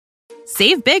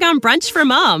Save big on brunch for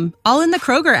mom, all in the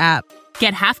Kroger app.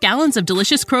 Get half gallons of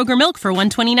delicious Kroger milk for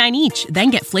 $1.29 each.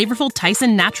 Then get flavorful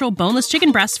Tyson natural boneless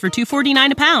chicken breasts for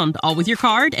 $2.49 a pound, all with your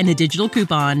card and a digital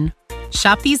coupon.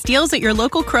 Shop these deals at your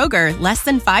local Kroger, less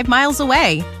than 5 miles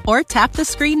away. Or tap the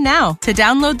screen now to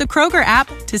download the Kroger app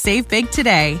to save big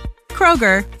today.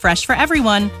 Kroger, fresh for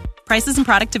everyone. Prices and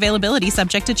product availability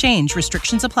subject to change.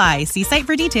 Restrictions apply. See site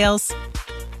for details.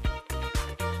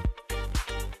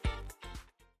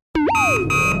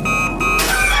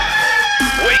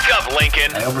 Wake up,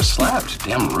 Lincoln. I overslept.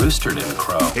 Damn rooster didn't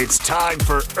crow. It's time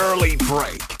for Early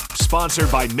Break, sponsored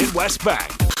by Midwest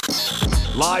Bank.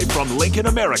 Live from Lincoln,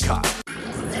 America.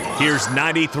 Here's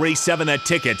 93.7 The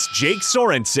Ticket's Jake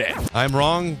Sorensen. I'm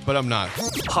wrong, but I'm not.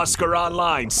 Husker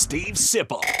Online, Steve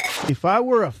Sipple. If I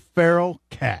were a feral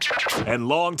cat. And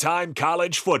longtime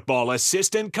college football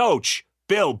assistant coach,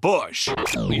 Bill Bush.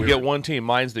 You get one team.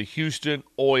 Mine's the Houston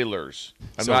Oilers.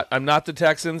 I'm not the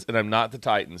Texans, and I'm not the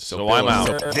Titans, so I'm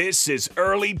out. This is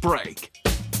Early Break.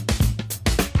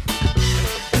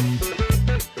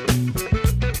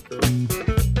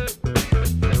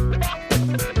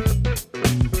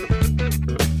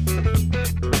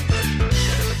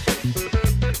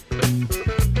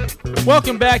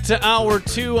 Welcome back to Hour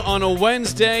 2 on a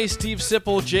Wednesday. Steve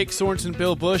Sipple, Jake Sorensen,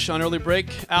 Bill Bush on Early Break.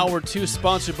 Hour 2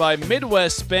 sponsored by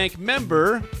Midwest Bank,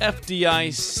 member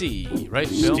FDIC. Right,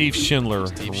 Bill? Steve Schindler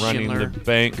running the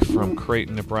bank from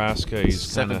Creighton, Nebraska. He's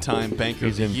seven-time banker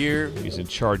of the year. He's in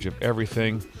charge of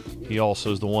everything. He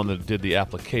also is the one that did the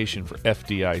application for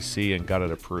FDIC and got it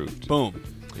approved. Boom.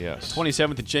 Yes.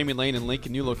 27th and Jamie Lane in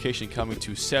Lincoln. New location coming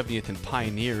to 70th and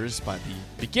Pioneers by the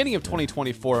beginning of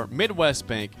 2024. Midwest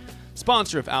Bank,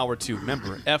 sponsor of Hour 2,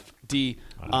 member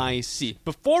FDIC.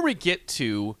 Before we get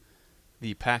to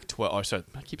the Pac-12,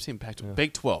 I keep saying Pac-12,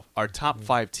 Big 12, our top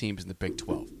 5 teams in the Big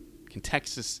 12. Can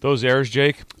Texas... Those errors,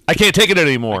 Jake? I can't take it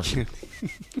anymore.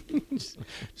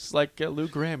 Just like Lou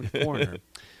Graham and Foreigner.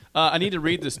 I need to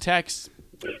read this text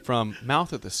from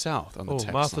Mouth of the South on the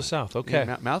text Mouth of the line. South, okay.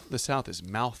 Yeah, Mouth of the South is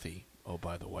mouthy. Oh,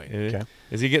 by the way. Okay.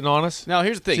 Is he getting on us? Now,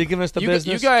 here's the thing. Is he giving us the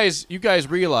business? You guys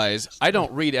realize I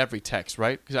don't read every text,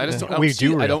 right? Because I just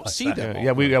don't see them.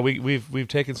 Yeah, we've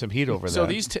taken some heat over that. So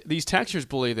these texters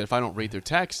believe that if I don't read their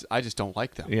texts, I just don't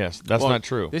like them. Yes, that's not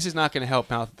true. This is not going to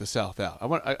help Mouth of the South out. I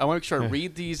want to make sure I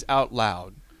read these out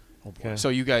loud, so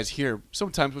you guys hear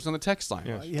sometimes what's on the text line.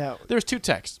 Yes. Yeah. There's 2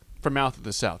 texts from Mouth of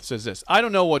the South. It says this: I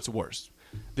don't know what's worse,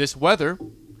 this weather,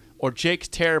 or Jake's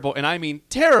terrible, and I mean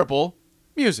terrible,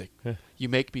 music. You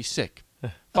make me sick.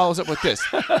 Follows up with this.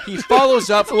 He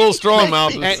follows up. It's a little strong,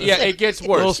 Mouth. And yeah, it gets worse.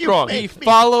 A little strong. He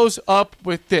follows up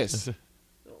with this.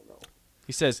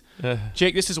 He says,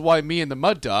 Jake, this is why me and the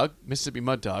Mud Dog, Mississippi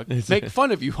Mud Dog, make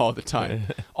fun of you all the time.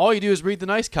 All you do is read the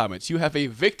nice comments. You have a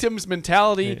victim's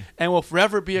mentality and will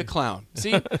forever be a clown.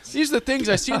 See, these are the things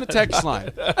I see in the text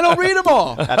line. I don't read them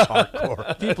all. That's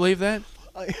hardcore. Can you believe that?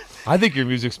 I think your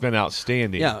music's been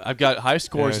outstanding. Yeah, I've got high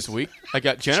scores this week. I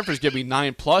got Jennifer's giving me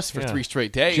 9+ for 3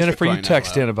 straight days. Jennifer, you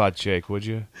text in about Jake, would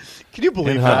you? Can you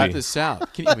believe Mouth that? of the South.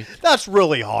 That's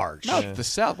really harsh. Mouth of the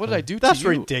South. What did I do to That's you?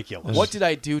 ridiculous. What did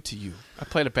I do to you? I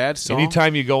played a bad song.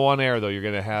 Anytime you go on air, though, you're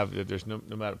going to have, there's no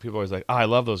matter, people are always like, I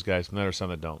love those guys. And there's some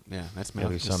that don't. Yeah, that's me.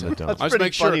 There's some that don't. That's I just pretty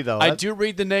make sure funny, though. I do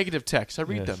read the negative texts. I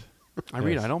read them. I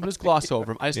read it. I don't just gloss over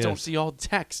them. I just don't see all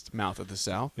text, Mouth of the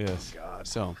South. Yes.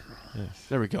 So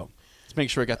there we go. Let's make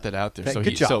sure I got that out there.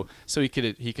 Good job. So he could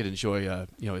enjoy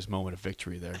his moment of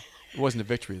victory there. It wasn't a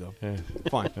victory though. Yeah.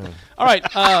 Fine. All right.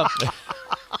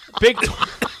 Big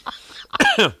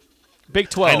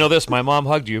 12. I know this. My mom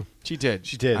hugged you. She did.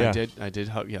 I did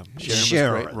hug. Yeah.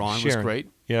 Sharon was great. Ron was great.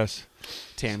 Yes.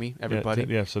 Tammy. Everybody.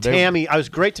 Yeah. So Tammy. I was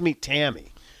great to meet Tammy.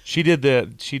 She did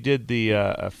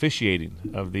the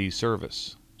officiating of the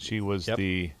service. She was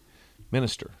the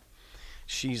minister.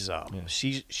 She's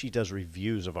she does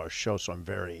reviews of our show, so I'm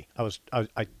very I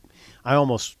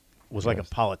almost was like a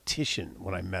politician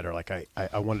when I met her. Like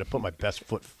I wanted to put my best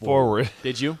foot forward.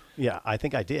 Did you? Yeah, I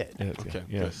think I did. Okay.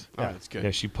 Yes. All right, that's good.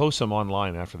 Yeah, she posts them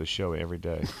online after the show every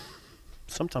day.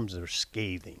 Sometimes they're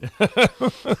scathing.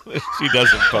 She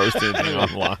doesn't post anything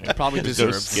online. Probably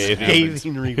deserves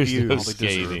scathing reviews.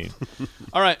 Scathing.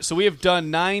 All right, so we have done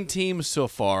 9 teams so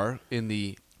far in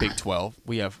the Big 12.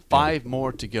 We have 5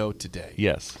 more to go today.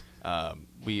 Yes.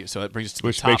 So that brings us to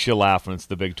Which the top. makes you laugh when it's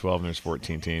the Big 12 and there's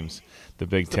 14 teams. The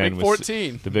Big 10 Big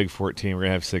 14. The Big 14. We're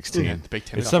gonna have 16. Yeah, the Big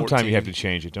 10 It's is sometime 14. you have to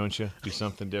change it, don't you? Do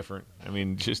something different. I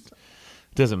mean, just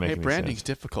doesn't make any branding's sense.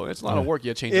 difficult. It's a lot of work.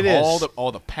 You change It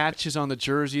all the patches on the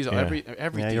jerseys.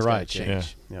 Everything's you're right, got to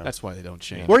change. yeah. That's why they don't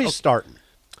change. Where are you starting?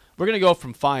 We're going to go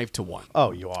from 5 to 1.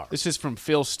 Oh, you are. This is from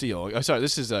Phil Steele. Sorry,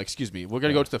 this is, excuse me. We're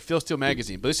going to go to the Phil Steele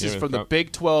magazine, but this is from the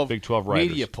Big 12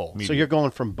 media poll. So you're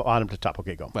going from bottom to top.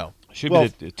 Okay, go. Well, Should be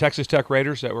the Texas Tech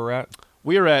Raiders that we're at.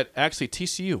 we are at actually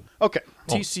TCU. Okay.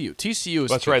 TCU. TCU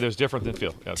is That's fifth. right. There's different than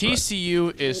Phil. That's right.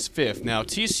 TCU is 5th. Now,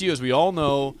 TCU, as we all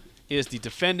know, is the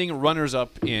defending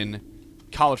runners-up in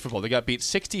college football. They got beat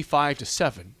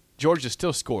 65-7. Georgia's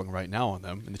still scoring right now on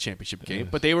them in the championship game,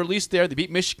 but they were at least there. They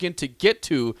beat Michigan to get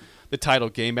to the title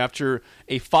game after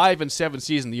a 5-7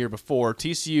 season the year before.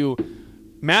 TCU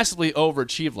massively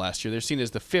overachieved last year. They're seen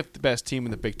as the 5th best team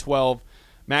in the Big 12.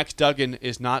 Max Duggan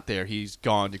is not there. He's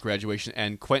gone to graduation.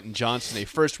 And Quentin Johnson, a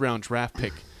first-round draft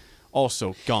pick,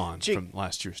 also gone from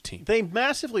last year's team. They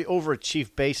massively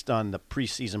overachieved based on the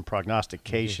preseason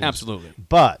prognostications. Absolutely.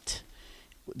 But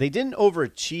they didn't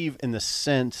overachieve in the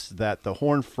sense that the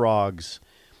Horned Frogs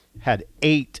had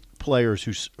 8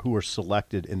 players who were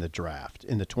selected in the draft,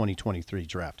 in the 2023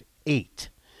 draft. 8.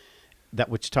 That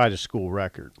which tied a school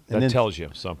record. And That tells you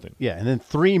something. Yeah, and then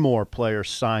 3 more players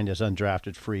signed as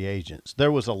undrafted free agents.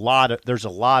 There's a lot of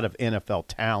NFL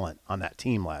talent on that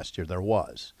team last year. There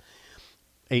was.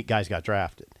 8 guys got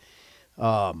drafted.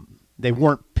 They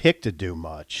weren't picked to do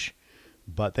much,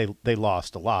 but they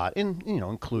lost a lot,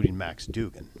 including Max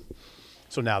Duggan.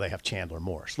 So now they have Chandler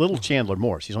Morris. Little Chandler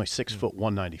Morris. He's only 6 foot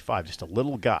 195, just a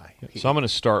little guy. So I'm going to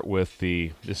start with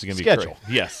this is going to be Schedule.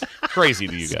 crazy. Yes, crazy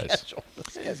to you guys.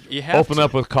 You have Open to.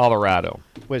 up with Colorado.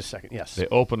 Wait a second. Yes. They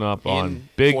open up on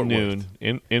Big Noon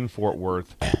in Fort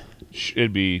Worth.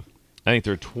 Should be, I think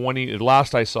they're 20. The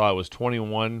last I saw it was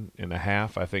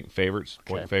 21.5, I think,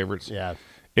 point favorites. Yeah.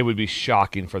 It would be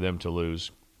shocking for them to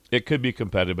lose. It could be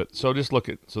competitive, but so just look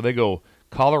at, so they go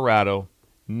Colorado,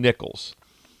 Nichols,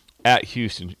 at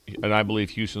Houston, and I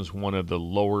believe Houston's one of the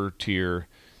lower tier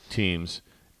teams.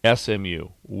 SMU,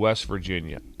 West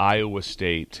Virginia, Iowa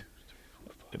State,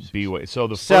 BYU. So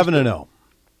the 7-0.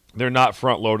 They're not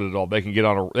front loaded at all. They can get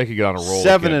on a roll.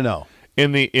 7-0.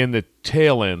 In the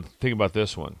tail end, think about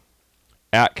this one: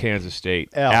 at Kansas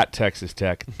State, at Texas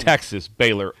Tech, Texas,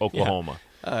 Baylor, Oklahoma.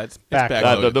 It's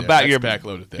Backloaded.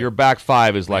 backloaded there. Your back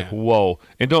 5 is like whoa.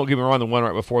 And don't get me wrong, the one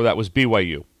right before that was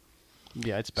BYU.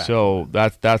 Yeah, it's back. So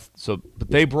that's so. But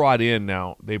they brought in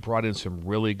some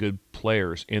really good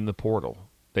players in the portal.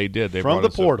 They did. They From brought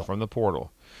the in portal. From the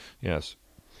portal. Yes.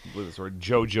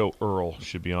 JoJo Earl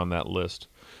should be on that list.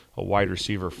 A wide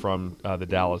receiver from the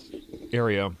Dallas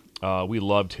area. We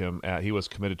loved him. He was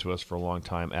committed to us for a long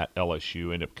time at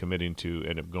LSU. Ended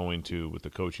up going to with the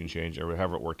coaching change, or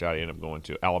however it worked out. He ended up going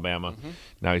to Alabama. Mm-hmm.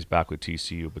 Now he's back with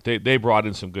TCU. But they brought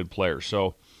in some good players.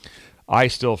 So I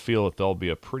still feel that they'll be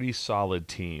a pretty solid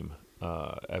team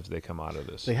as they come out of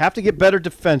this. They have to get better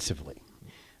defensively.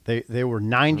 They were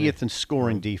 90th in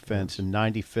scoring defense and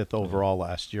 95th overall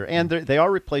last year, and they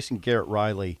are replacing Garrett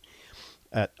Riley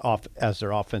as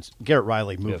their offense. Garrett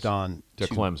Riley moved on to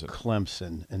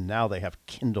Clemson, and now they have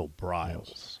Kendall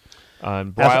Briles as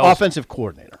offensive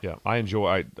coordinator. Yeah, I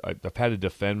enjoy. I've had to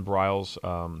defend Briles.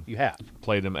 You have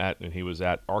played him and he was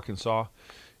at Arkansas,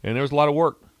 and there was a lot of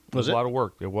work. It was a lot of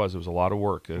work. It was a lot of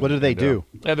work. What do they do?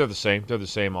 Yeah, they're the same. They're the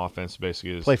same offense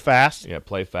basically. Play fast. Yeah,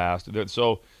 play fast.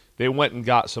 So they went and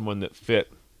got someone that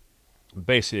fit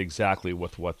basically exactly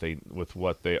with what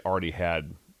they already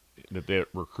had that they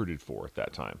recruited for at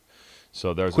that time.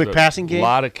 So there's passing game. A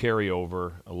lot of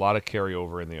carryover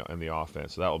in the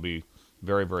offense. So that will be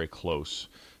very, very close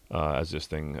as this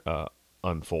thing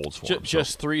unfolds for them.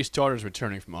 Just 3 starters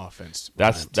returning from offense.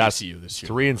 That's TCU this year.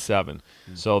 3 and 7.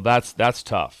 Mm-hmm. So that's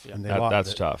tough. And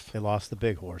that's tough. They lost the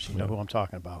big horse. You know who I'm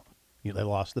talking about. They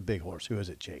lost the big horse. Who is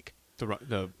it, Jake?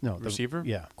 The receiver?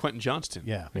 Yeah. Quentin Johnston.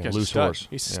 Yeah. Loose horse.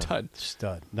 He's a stud.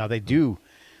 Stud. Now they do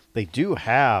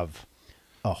have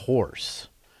a horse,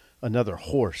 another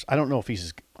horse. I don't know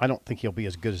if I don't think he'll be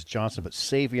as good as Johnson, but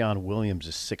Savion Williams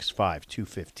is 6'5",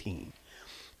 215.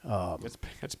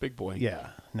 That's a big boy. Yeah.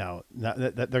 Now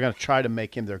they're going to try to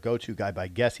make him their go-to guy, but I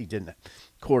guess he didn't.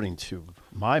 According to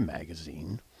my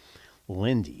magazine,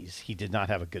 Lindy's, he did not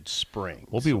have a good spring.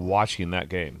 We'll be watching that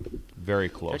game very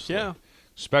closely. Heck yeah.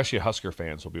 Especially Husker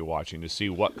fans will be watching to see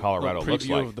what Colorado looks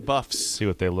like. Of the Buffs. See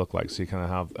what they look like. See kind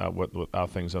of how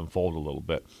things unfold a little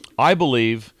bit. I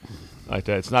believe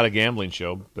it's not a gambling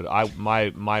show, but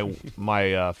my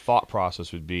thought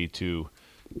process would be to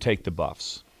take the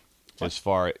Buffs as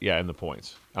far in the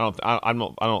points. I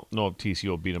don't know if TCU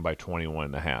will beat them by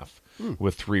 21.5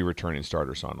 with 3 returning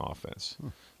starters on offense.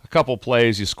 A couple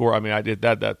plays you score. I mean, I did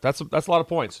that. That's a lot of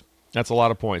points. That's a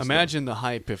lot of points. Imagine the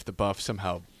hype if the Buffs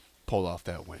somehow pull off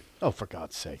that win. Oh, for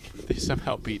God's sake. They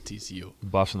somehow beat TCU.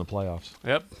 Buffs in the playoffs.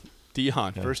 Yep.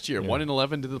 Dion, first year,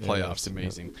 1-11 to the playoffs.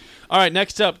 Amazing. All right,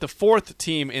 next up, the fourth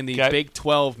team in the Big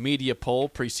 12 media poll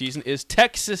preseason is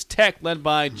Texas Tech, led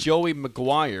by Joey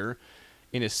McGuire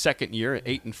in his second year.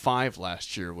 8-5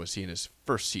 last year was he in his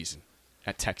first season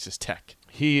at Texas Tech.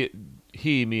 Me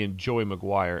and Joey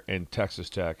McGuire and Texas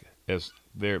Tech,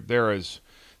 they're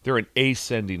an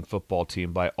ascending football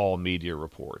team by all media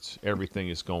reports.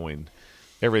 Everything's going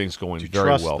very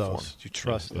well for them. Do you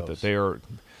trust those?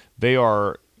 They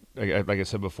are, like I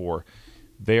said before,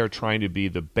 they are trying to be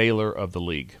the Baylor of the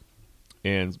league.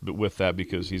 And with that,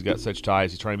 because he's got such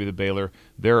ties, he's trying to be the Baylor.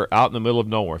 They're out in the middle of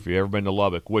nowhere. If you've ever been to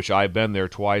Lubbock, which I've been there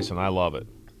twice, and I love it.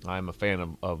 I'm a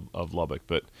fan of Lubbock,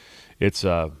 but it's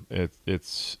a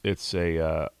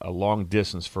long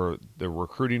distance for the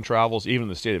recruiting travels. Even in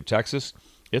the state of Texas,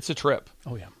 it's a trip.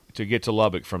 Oh yeah, to get to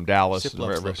Lubbock from Dallas. Zip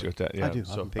loves Lubbock. Yeah, I do.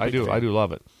 So I'm a big I fan. do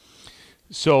love it.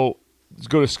 So let's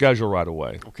go to schedule right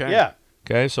away. Okay. Yeah.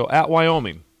 Okay, so at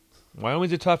Wyoming.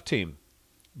 Wyoming's a tough team.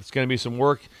 It's going to be some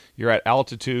work. You're at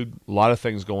altitude, a lot of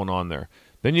things going on there.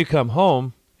 Then you come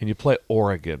home and you play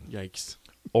Oregon. Yikes.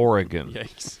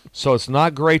 Yikes. So it's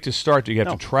not great to start. You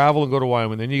have to travel and go to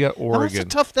Wyoming. Then you got Oregon.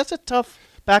 That's a tough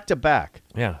back-to-back.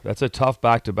 Yeah, that's a tough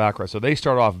back-to-back. Right? So they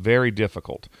start off very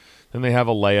difficult. Then they have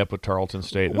a layup with Tarleton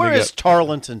State. Where is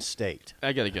Tarleton State?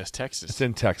 I got to guess Texas. It's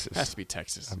in Texas. Has to be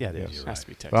Texas. Yeah, it is. Yes. You're Has right. to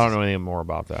be Texas. But I don't know anything more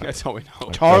about that. That's all we know.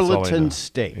 That's all I know. Tarleton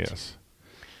State. Yes.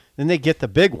 Then they get the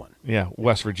big one. Yeah,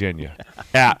 West Virginia.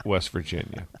 At West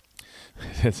Virginia.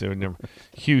 That's their number.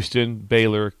 Houston,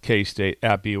 Baylor, K-State,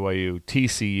 at BYU,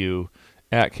 TCU,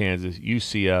 at Kansas,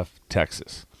 UCF,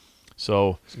 Texas.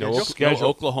 So No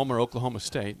Oklahoma or Oklahoma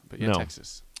State, but No.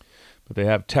 Texas. But they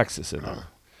have Texas in there.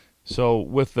 So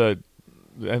with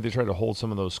they try to hold some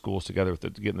of those schools together with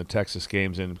getting the Texas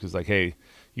games in because, like, hey,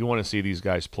 you want to see these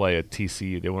guys play at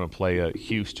TCU. They want to play at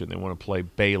Houston. They want to play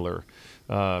Baylor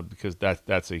because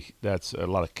that's a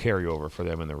lot of carryover for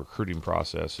them in the recruiting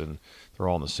process, and they're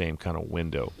all in the same kind of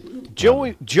window.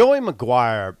 Joey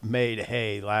McGuire made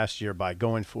hay last year by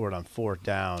going for it on fourth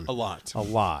down. A lot.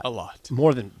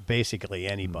 More than basically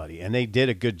anybody. And they did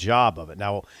a good job of it.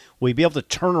 Now, will you be able to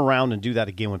turn around and do that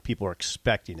again when people are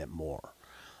expecting it more?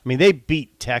 I mean, they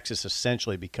beat Texas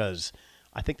essentially because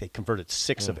I think they converted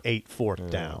 6 of 8 fourth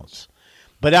downs.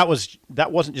 But that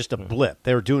wasn't just a blip.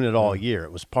 They were doing it all year.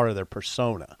 It was part of their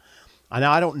persona. And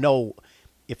I don't know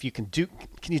if you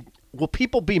will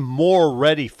people be more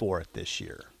ready for it this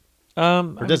year?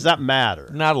 Or does that matter?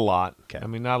 Not a lot. Okay. I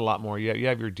mean, not a lot more. You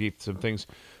have your some things.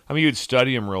 I mean, you'd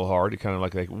study them real hard to kind of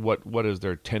like what is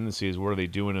their tendencies? What are they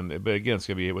doing? But again, it's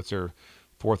going to be what's their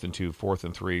 4th and 2, 4th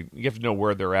and 3. You have to know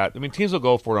where they're at. I mean, teams will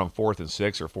go for it on 4th and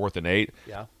 6 or 4th and 8.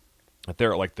 Yeah. If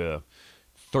they're at like the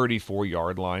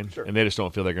 34-yard line, and they just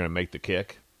don't feel they're going to make the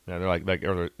kick. And they're like, hey,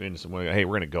 we're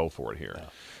going to go for it here.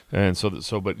 Yeah.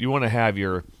 And but you want to have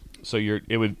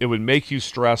it would make you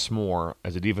stress more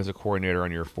as a defensive coordinator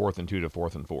on your 4th and 2 to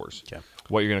 4th and 4s. Okay.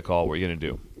 What you're going to call, what you're going to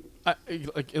do.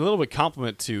 Like a little bit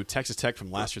compliment to Texas Tech from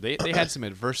last year. They had some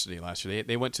adversity last year.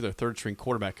 They went to their third string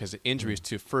quarterback because of injuries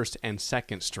to first and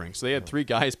second string. So they had 3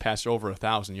 guys pass over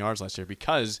 1,000 yards last year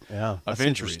because of that's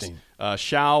injuries. interesting.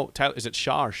 Tyler, is it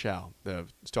Shaw or Shao, the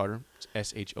starter?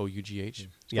 SHOUGH.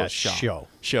 Yeah, Show.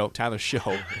 Tyler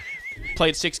Show.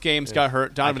 Played 6 games, got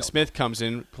hurt. Donovan Smith comes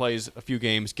in, plays a few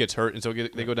games, gets hurt, and so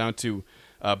they go down to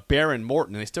Baron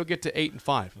Morton, and they still get to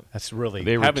 8-5. That's really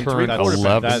They having returned 3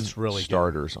 quarterbacks. That's really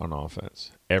starters on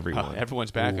offense. Everyone.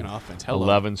 Everyone's back on offense. Hello.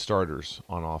 11 starters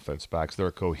on offense backs.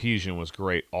 Their cohesion was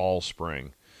great all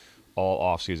spring, all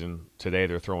offseason. Today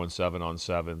they're throwing 7 on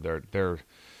 7.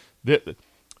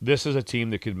 This is a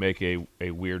team that could make a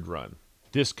weird run.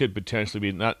 This could potentially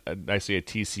be not. I say a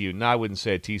TCU. No, I wouldn't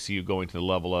say a TCU going to the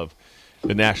level of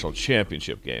the national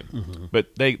championship game,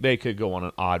 but they could go on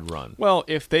an odd run. Well,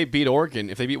 if they beat Oregon,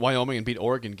 if they beat Wyoming and beat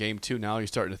Oregon game 2, now you're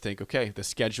starting to think, okay, the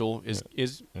schedule is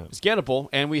gettable,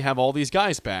 and we have all these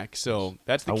guys back. So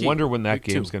that's the key. I wonder when that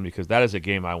Week game's 2. going to be, because that is a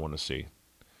game I want to see.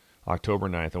 October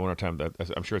 9th. I wonder time that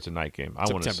I'm sure it's a night game. I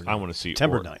want to see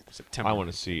September Oregon. 9th. September. I want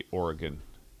to see Oregon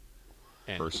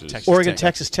And versus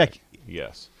Texas Tech.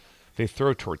 Yes. They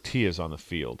throw tortillas on the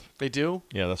field. They do?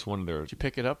 Yeah, that's one of their. Did you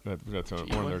pick it up? That's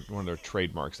one of their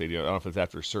trademarks. They do. I don't know if it's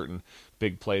after certain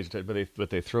big plays, but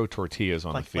they throw tortillas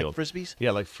on the field. Like Frisbees?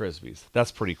 Yeah, like Frisbees.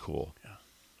 That's pretty cool.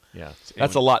 Yeah. That's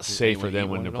anyone- a lot does safer anyone than eat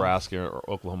when one at all? Nebraska or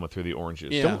Oklahoma threw the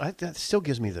oranges. Yeah. That still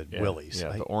gives me the Yeah. willies. Yeah,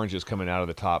 I, the oranges coming out of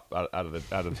the top, out of the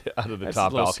That's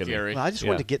top a little balcony. scary. well, I just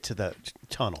wanted to get to the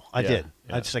tunnel. I Yeah, did.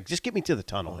 yeah. I just get me to the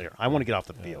tunnel here. I want to get off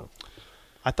the field.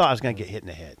 I thought I was going to get hit in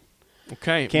the head.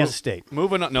 Okay. Kansas State.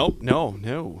 Moving on. No.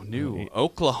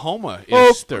 Oklahoma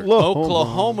is third.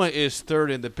 Oklahoma is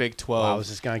third in the Big 12 Wow, this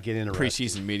is going to get interesting.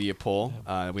 preseason media poll.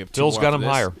 We have two Phil's more got after them this.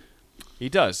 higher. He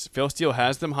does. Phil Steele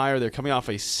has them higher. They're coming off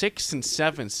a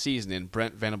 6-7 season in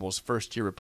Brent Venables' first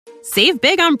year. Save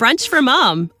big on brunch for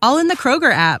mom, all in the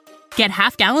Kroger app. Get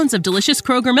half gallons of delicious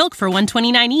Kroger milk for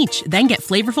 $1.29 each. Then get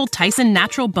flavorful Tyson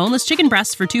natural boneless chicken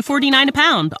breasts for $2.49 a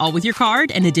pound, all with your card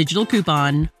and a digital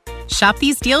coupon. Shop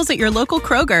these deals at your local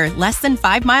Kroger, less than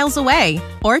 5 miles away.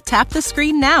 Or tap the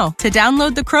screen now to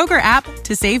download the Kroger app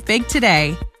to save big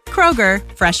today. Kroger,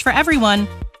 fresh for everyone.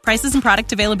 Prices and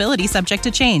product availability subject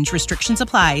to change. Restrictions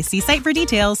apply. See site for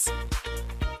details.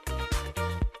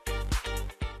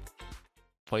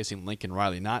 Placing Lincoln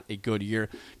Riley, not a good year.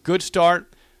 Good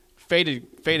start,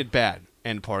 faded bad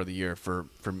end part of the year for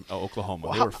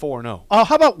Oklahoma. They were 4-0.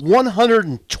 How about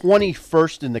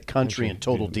 121st in the country in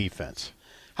total defense?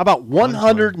 How about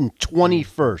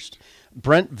 121st?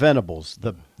 Brent Venables,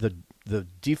 the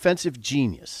defensive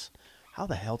genius. How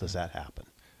the hell does that happen?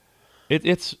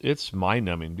 It's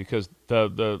mind-numbing because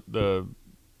the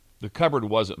cupboard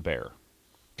wasn't bare.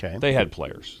 Okay. They had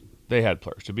players.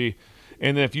 To be,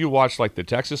 and then if you watch like the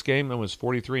Texas game, it was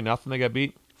 43-0. They got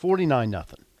beat.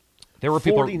 49-0. There were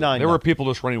people. 49-0. There were people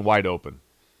just running wide open,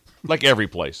 like every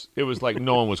place. It was like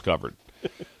no one was covered.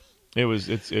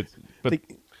 But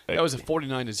That was a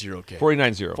 49-0 game.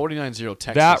 49-0. 49-0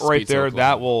 Texas. That right beats there,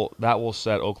 Oklahoma. that will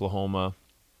set Oklahoma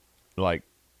like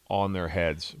on their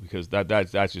heads because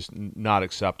that's just not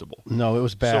acceptable. No, it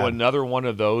was bad. So another one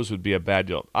of those would be a bad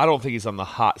deal. I don't think he's on the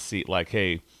hot seat like,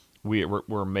 hey,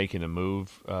 we're making a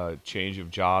move, change of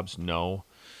jobs. No,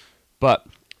 but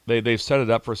they've set it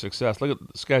up for success. Look at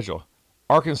the schedule: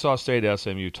 Arkansas State,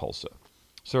 SMU, Tulsa.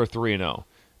 So they're 3-0.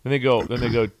 Then they go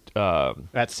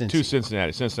That's to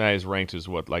Cincinnati. Cincinnati is ranked as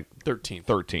what, like 13th.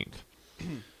 13th.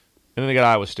 And then they got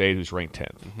Iowa State, who's ranked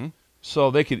 10th. Mm-hmm.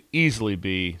 So they could easily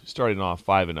be starting off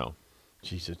 5-0.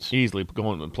 Jesus. Easily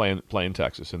going and playing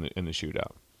Texas in the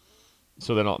shootout.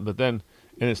 So then,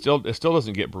 it still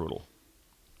doesn't get brutal.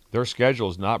 Their schedule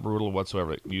is not brutal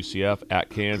whatsoever. UCF at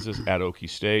Kansas, at Okie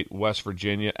State, West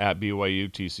Virginia, at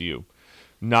BYU, TCU.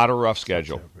 Not a rough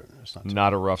schedule.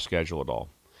 Not a rough schedule at all.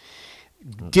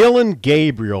 Dylan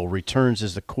Gabriel returns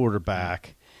as the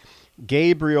quarterback.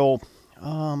 Gabriel,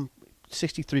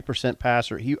 63%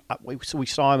 passer. So we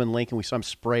saw him in Lincoln. We saw him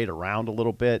sprayed around a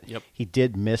little bit. Yep. He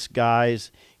did miss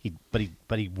guys. But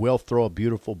he will throw a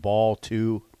beautiful ball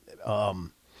too.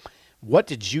 What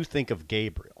did you think of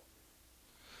Gabriel?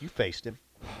 You faced him.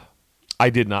 I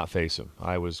did not face him.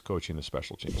 I was coaching the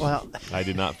special teams. Well, I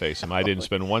did not face him. I didn't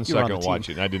spend 1 You were on second the team.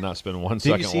 watching. I did not spend 1 Did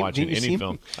you second see him? watching Did you see any him?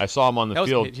 film. I saw him on the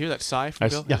field. Did you hear that sigh from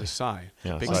Bill? That was a sigh.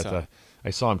 Yeah, Big so sigh. I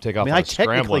saw him take off I mean, on I a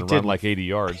scramble technically and run didn't. like 80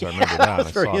 yards. I remember that. That's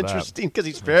I very saw interesting because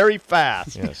he's very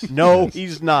fast. Yes. No, Yes.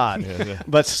 he's not.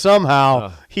 But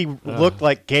somehow he looked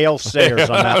like Gale Sayers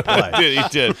on that play. He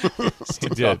did. He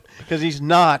did. Because he's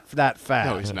not that fast.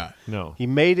 No, he's not. No. He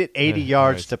made it 80 Yeah,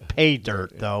 yards right. to pay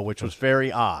dirt, though, which was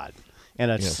very odd and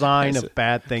a sign of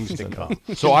bad things to come.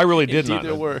 So I really did Indeed not.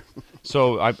 there were.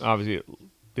 So I obviously,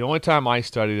 the only time I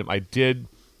studied him, I did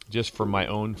just for my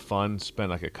own fun, spend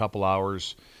like a couple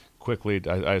hours quickly.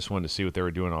 I just wanted to see what they were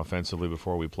doing offensively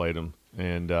before we played them,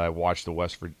 and I watched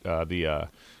I think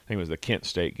it was the Kent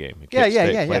State game. Kent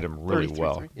State played them really 33-3,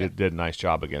 well. yeah. Did a nice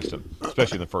job against them,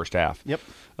 especially in the first half. Yep.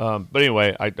 But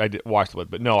anyway, I did watch it,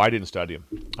 but no, I didn't study him.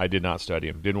 I did not study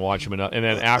him. Didn't watch him enough. And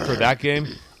then after that game,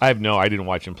 I didn't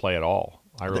watch him play at all.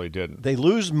 I really didn't. They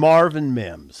lose Marvin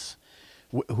Mims,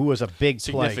 who was a big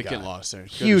play Significant guy. loss there.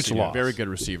 Good Huge receiver. loss. Very good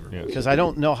receiver. Yeah. Because I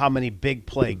don't know how many big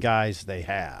play guys they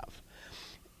have.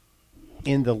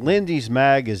 In the Lindy's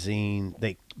magazine,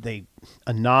 they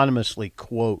anonymously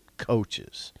quote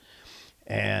coaches,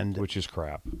 and Which is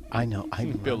crap. I know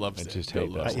Bill loves I it. just Bill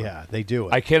hate loves that. it. yeah, they do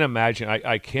it. I can't imagine.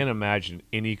 I can't imagine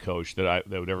any coach that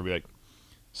would ever be like.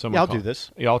 Someone Yeah, I'll call- do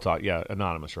this. Yeah, I'll talk. Yeah,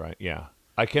 anonymous, right? Yeah,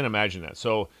 I can't imagine that.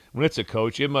 So when it's a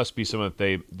coach, it must be someone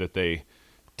that they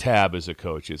tab as a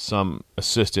coach. It's some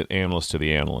assistant analyst to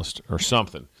the analyst or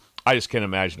something. I just can't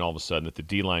imagine all of a sudden that the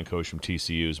D-line coach from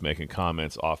TCU is making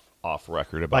comments off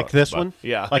record about like this about- one.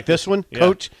 Yeah, like this one.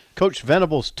 Yeah. Coach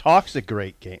Venables talks a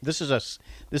great game. This is a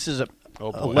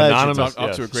Oh, boy. alleged- Anonymous, Off to a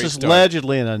yes. great This is start.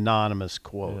 allegedly an anonymous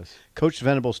quote. Yes. Coach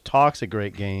Venables talks a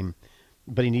great game,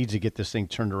 but he needs to get this thing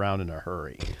turned around in a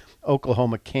hurry.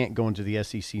 Oklahoma can't go into the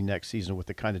SEC next season with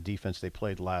the kind of defense they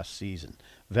played last season.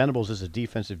 Venables is a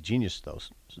defensive genius,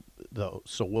 though.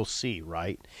 So we'll see,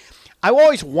 right? I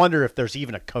always wonder if there's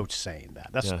even a coach saying that.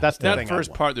 That's the That thing.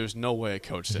 first part, there's no way a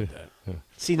coach said that.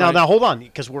 See, now hold on,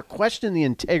 because we're questioning the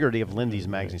integrity of Lindy's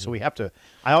magazine, so we have to.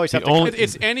 I always have to.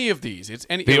 It's any of these. It's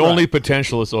any. The you're only right.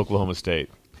 potential is Oklahoma State.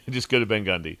 It just could have been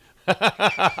Gundy.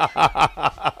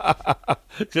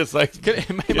 Just like It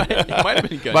might have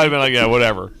been good. might have been like, yeah,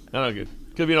 whatever. I don't get.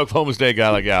 Could be an Oklahoma State guy.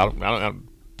 Like, yeah, I don't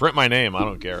print my name. I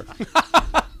don't care.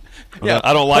 Yeah,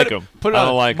 I don't like him. Put it I on.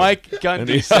 don't like Mike him.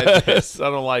 Gundy said this. I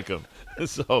don't like him.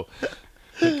 So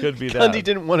it could be that. Gundy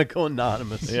didn't want to go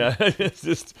anonymous. Yeah, it's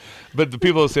just. But the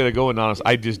people that say they go anonymous,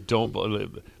 I just don't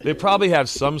believe. They probably have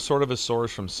some sort of a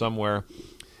source from somewhere,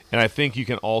 and I think you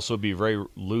can also be very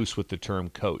loose with the term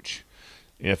coach.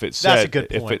 If it said, That's a good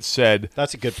point. If it said,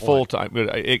 That's a good full point. time.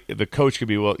 The coach could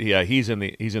be, well, yeah, he's in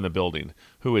the building.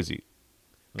 Who is he?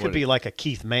 Could be like a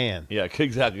Keith Mann. Yeah,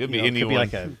 exactly. Could be You know, anyone. could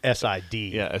be like a SID.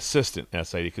 yeah, assistant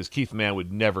SID, because Keith Mann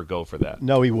would never go for that.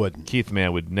 No, he wouldn't. Keith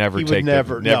Mann would never He would take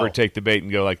never, never no. take the bait and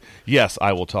go like, yes,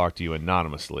 I will talk to you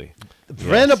anonymously.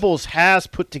 Venables has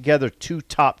put together 2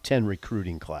 top 10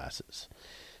 recruiting classes,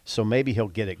 so maybe he'll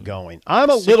get it going. I'm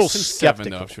a little 6 and 7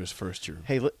 skeptical. though, after his first year.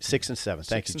 Hey, 6 and 7.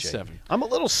 Thank 6 you, and Jay. 7. I'm a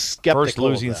little skeptical. First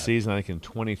losing of that. season, I think, in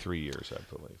 23 years, I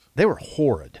believe. They were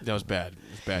horrid. That was bad. It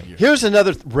was a bad year. Here's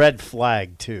another red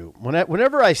flag too.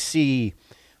 Whenever I see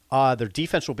their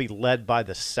defense will be led by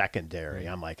the secondary,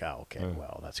 I'm like, oh, okay,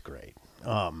 well, that's great.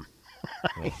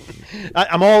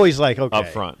 I'm always like, okay, Up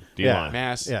front, D-line.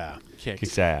 Mass. yeah, Kicks.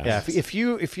 Kicks ass. yeah.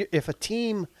 If a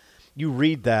team you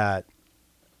read that,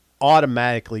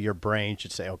 automatically your brain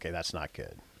should say, okay, that's not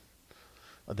good.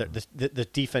 The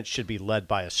defense should be led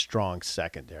by a strong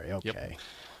secondary. Okay.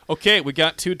 Okay, we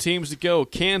got 2 teams to go.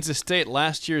 Kansas State,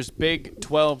 last year's Big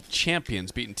 12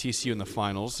 champions, beating TCU in the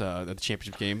finals, at the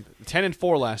championship game.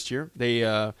 10-4 last year. They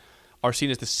are seen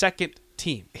as the second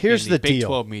team Here's in the Big deal.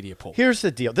 12 media poll. Here's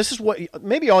the deal. This is what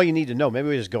maybe all you need to know. Maybe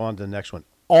we just go on to the next one.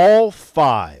 All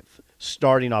 5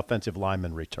 starting offensive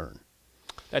linemen return.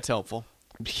 That's helpful.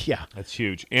 Yeah. That's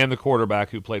huge. And the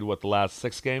quarterback who played, the last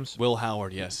 6 games? Will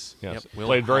Howard, yes. Yes, Yep, Will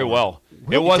played very Howard. well.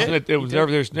 Really It wasn't. did. It was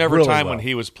never. There's never Really a time when well.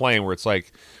 he was playing where it's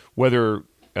like whether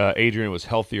Adrian was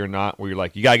healthy or not. Where you're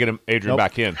like, you gotta get Adrian Nope.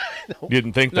 back in. You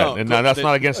didn't think that, No, and but that's the-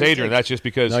 not against Adrian. That's just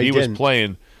because No, he he was didn't.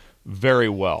 playing very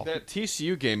well. That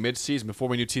TCU game mid-season, before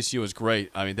we knew TCU was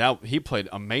great, I mean, he played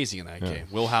amazing in that game.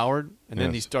 Will Howard, and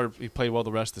then Yes. he played well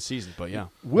the rest of the season, but yeah.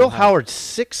 Will Howard,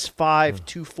 6'5",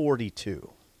 242.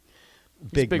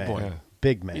 Big big man. boy. Yeah.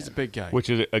 Big man. He's a big guy. Which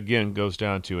is again goes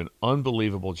down to an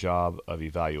unbelievable job of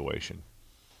evaluation.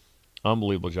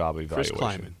 Unbelievable job of Chris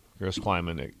evaluation. Chris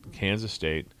Kleiman at Kansas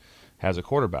State has a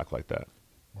quarterback like that.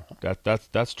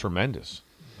 That's tremendous.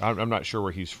 I'm not sure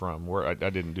where he's from. Where I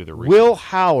didn't do the research. Will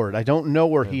Howard, I don't know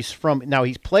where he's from. Now,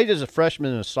 he's played as a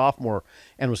freshman and a sophomore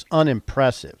and was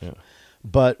unimpressive. Yeah.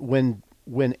 But when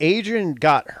Adrian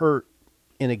got hurt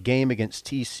in a game against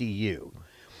TCU,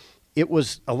 it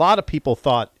was a lot of people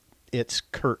thought it's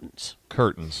curtains.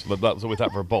 Curtains. That's what we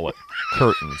thought for a bullet.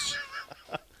 Curtains.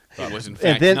 It was, in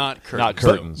fact, then- not curtains. Not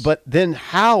curtains. But then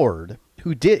Howard,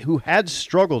 who had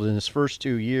struggled in his first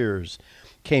 2 years,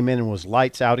 came in and was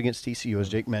lights out against TCU, as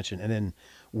Jake mentioned, and then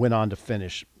went on to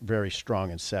finish very strong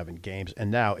in 7 games,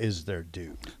 and now is their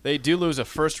due. They do lose a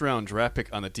first-round draft pick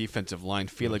on the defensive line.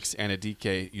 Felix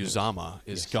Anadike Uzama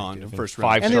is gone. First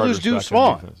round. 5 And they lose starters Deuce back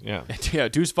on Vaughn. defense. Yeah. Yeah,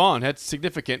 Deuce Vaughn had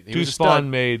significant. He was a Deuce stud. Vaughn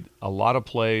made a lot of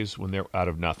plays when they're out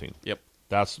of nothing. Yep.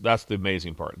 That's the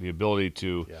amazing part. The ability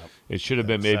to. Yep. It should have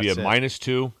been maybe a That's it.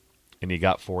 -2, and he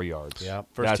got 4 yards. Yep.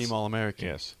 First That's- team All-American.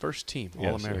 Yes. First team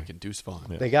Yes, All-American. Deuce Vaughn.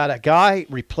 Yeah. They got a guy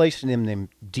replacing him named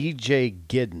DJ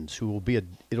Giddens, who will be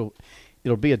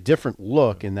it'll be a different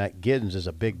look in that Giddens is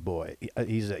a big boy.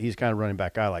 He's kind of running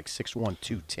back guy like 6'1",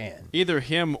 210. Either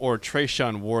him or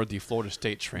Trayshawn Ward, the Florida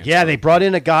State transfer. Yeah, they brought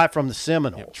in a guy from the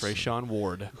Seminoles. Yep, Trayshawn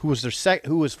Ward. who was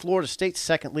who was Florida State's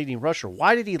second leading rusher.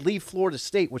 Why did he leave Florida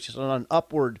State, which is on an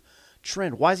upward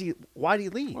trend? Why did he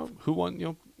leave? Well, who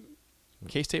won?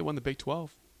 K-State won the Big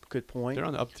 12. Good point. They're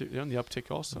on the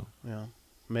uptick also. Yeah,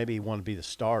 maybe he wanted to be the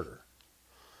starter.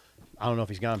 I don't know if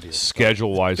he's going to be. A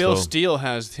Schedule wise, Phil though. Steele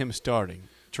has him starting.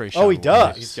 Trayshawn Oh, he Ward.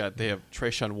 does? They have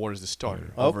Trayshawn Ward as the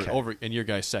starter. Okay. Over, and your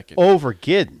guy's second. over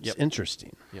Giddens. Yep.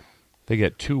 Interesting. Yep. They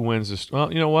get 2 wins.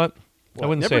 Well, you know what? I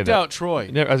wouldn't Never say doubt that. Troy.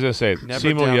 I was going to say Never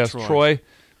Seymour, doubt yes, Troy. Troy.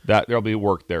 There'll be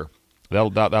work there. That'll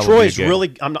Troy's be a game.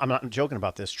 really. I'm not joking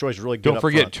about this. Troy's really good. Don't up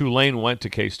forget, front. Tulane went to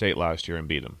K-State last year and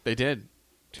beat them. They did.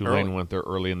 Tulane Early. went there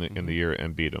early in the year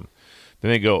and beat them.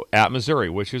 Then they go at Missouri,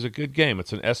 which is a good game.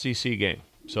 It's an SEC game,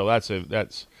 so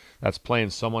that's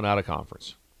playing someone out of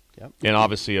conference, Yep. and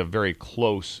obviously a very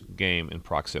close game in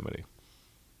proximity.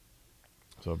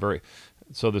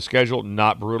 So the schedule,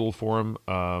 not brutal for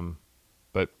them,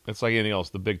 but it's like anything else.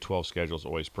 The Big 12 schedule is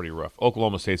always pretty rough.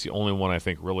 Oklahoma State's the only one I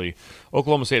think really.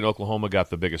 Oklahoma State and Oklahoma got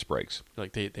the biggest breaks.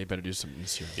 Like they better do something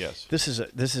this year. Yes. This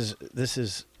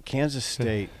is Kansas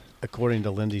State, according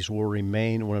to Lindy's, will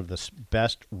remain one of the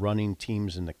best running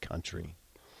teams in the country.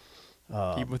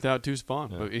 Even without Deuce Vaughn,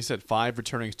 but he said 5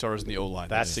 returning starters in the O-line.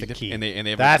 That's the key. And they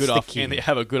have That's a good the key. and they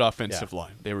have a good offensive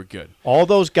line. They were good. All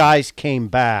those guys came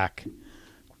back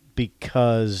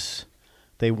because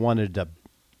they wanted to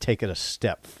take it a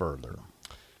step further.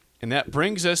 And that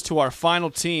brings us to our final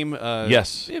team.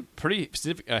 Yes. Pretty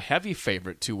a heavy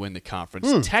favorite to win the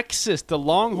conference. Texas, the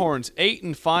Longhorns,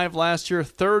 8-5 last year,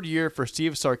 third year for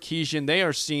Steve Sarkisian. They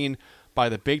are seen by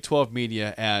the Big 12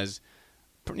 media as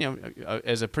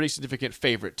a pretty significant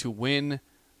favorite to win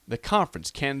the conference.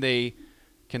 Can they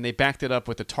back that up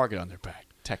with a target on their back?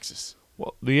 Texas.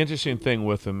 Well, the interesting thing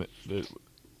with them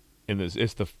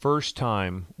it's the first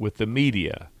time with the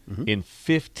media in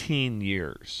 15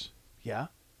 years. Yeah.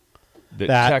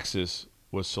 That Texas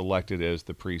was selected as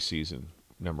the preseason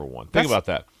number 1. Think about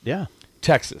that. Yeah.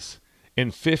 Texas,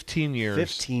 in 15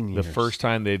 years, the first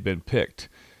time they've been picked.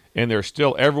 And they're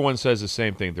still, everyone says the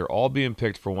same thing. They're all being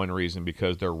picked for one reason,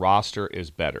 because their roster is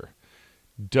better.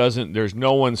 There's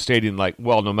no one stating like,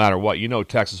 well, no matter what,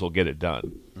 Texas will get it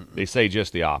done. They say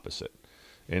just the opposite.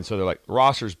 And so they're like,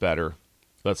 roster's better.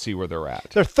 Let's see where they're at.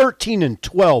 They're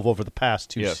 13-12 over the past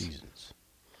 2 seasons.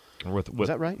 Is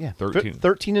that right? Yeah.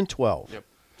 13-12. Yep.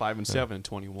 5-7 and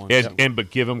 21. But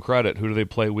give them credit. Who do they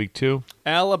play week 2?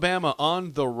 Alabama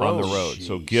on the road. Jeez.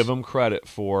 So give them credit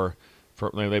for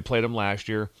they played them last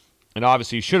year, and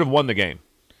obviously you should have won the game.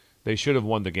 They should have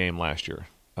won the game last year.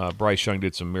 Bryce Young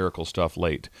did some miracle stuff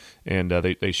late, and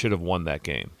they should have won that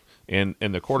game. And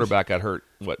the quarterback got hurt.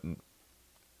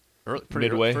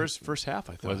 Midway? First half,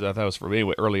 I thought. I thought it was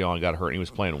anyway. Early on, got hurt. And he was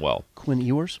playing well. Quinn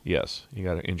Ewers? Yes, he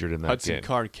got injured in that Hudson game.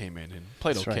 Card came in and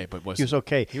played That's okay, right. but he was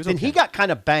okay. And he got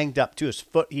kind of banged up to his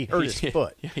foot. He hurt his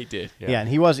foot. Yeah, he did. Yeah, and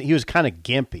he was kind of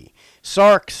gimpy.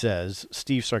 Sark says,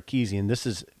 Steve Sarkisian,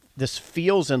 this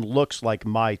feels and looks like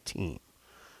my team.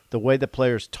 The way the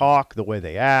players talk, the way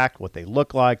they act, what they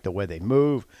look like, the way they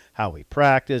move, how we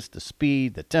practice, the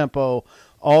speed, the tempo,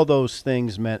 all those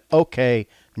things meant, okay,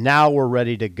 now we're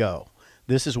ready to go.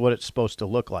 This is what it's supposed to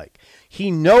look like.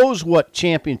 He knows what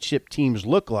championship teams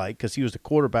look like because he was the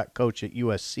quarterback coach at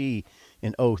USC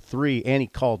in 2003, and he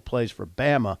called plays for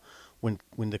Bama when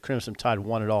the Crimson Tide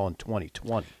won it all in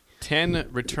 2020. 10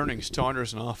 returning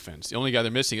starters in offense. The only guy they're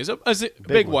missing is a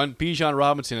big one. Bijan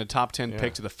Robinson, a top 10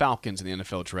 pick to the Falcons in the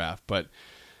NFL draft. But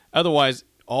otherwise,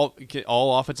 all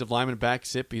offensive linemen back.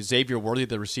 Xavier Worthy,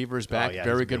 the receiver, is back.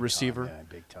 Very good receiver. Yeah,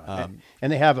 big time.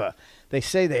 And they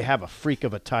say they have a freak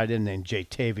of a tight end named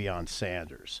Jatavion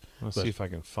Sanders. Let's see if I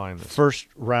can find this. First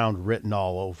round written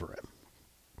all over him.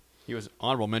 He was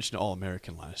honorable mention to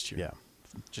All-American last year. Yeah.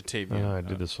 Jatavion I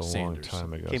did this a long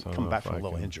time ago. Come back from a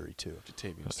little injury, too.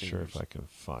 Not sure if I can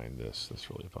find this.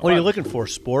 What are you looking for,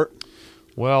 Sport?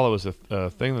 Well, it was a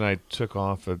thing that I took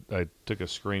off. I took a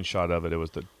screenshot of it. It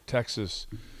was the Texas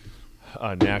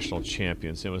national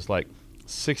champions. It was like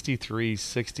 63,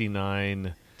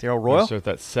 69. Darrell Royal? So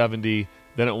that's 70.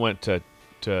 Then it went to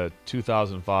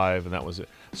 2005, and that was it.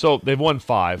 So they've won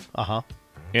 5. Uh-huh.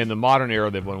 In the modern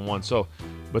era, they've won 1.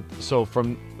 So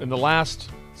from in the last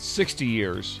 60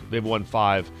 years, they've won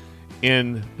 5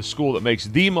 in the school that makes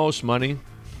the most money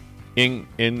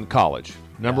in college.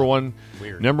 Number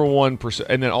 1%,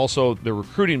 and then also the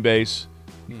recruiting base,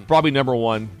 probably number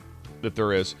 1 that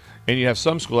there is. And you have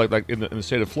some school like in the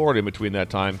state of Florida in between that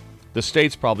time. The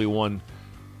state's probably won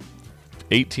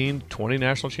 18, 20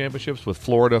 national championships with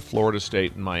Florida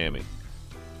State, and Miami.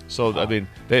 So I mean,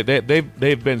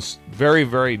 they've been very,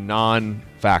 very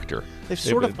non-factor. They've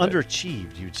sort of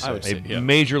underachieved, you'd say. I would say,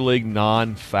 major league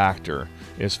non-factor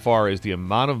as far as the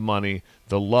amount of money,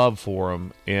 the love for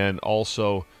them, and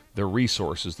also the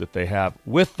resources that they have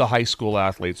with the high school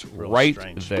athletes right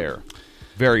there.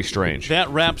 Very strange. That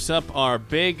wraps up our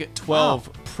Big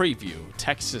 12 preview.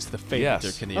 Texas, the favorite.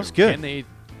 Yes. That's good. Can they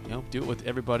do it with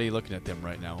everybody looking at them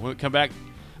right now? When we come back,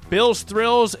 Bills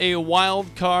Thrills, a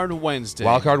Wild Card Wednesday.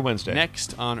 Wild Card Wednesday.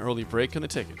 Next on Early Break on the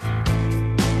Ticket.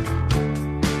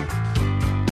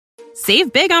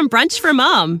 Save big on brunch for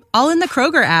mom, all in the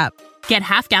Kroger app. Get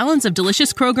half gallons of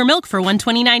delicious Kroger milk for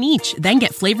 $1.29 each. Then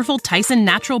get flavorful Tyson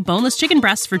natural boneless chicken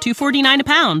breasts for $2.49 a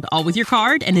pound, all with your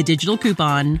card and a digital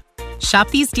coupon. Shop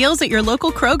these deals at your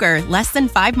local Kroger, less than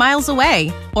 5 miles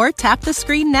away. Or tap the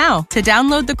screen now to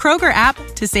download the Kroger app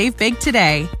to save big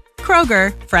today.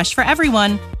 Kroger, fresh for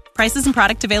everyone. Prices and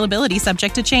product availability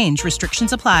subject to change.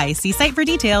 Restrictions apply. See site for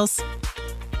details.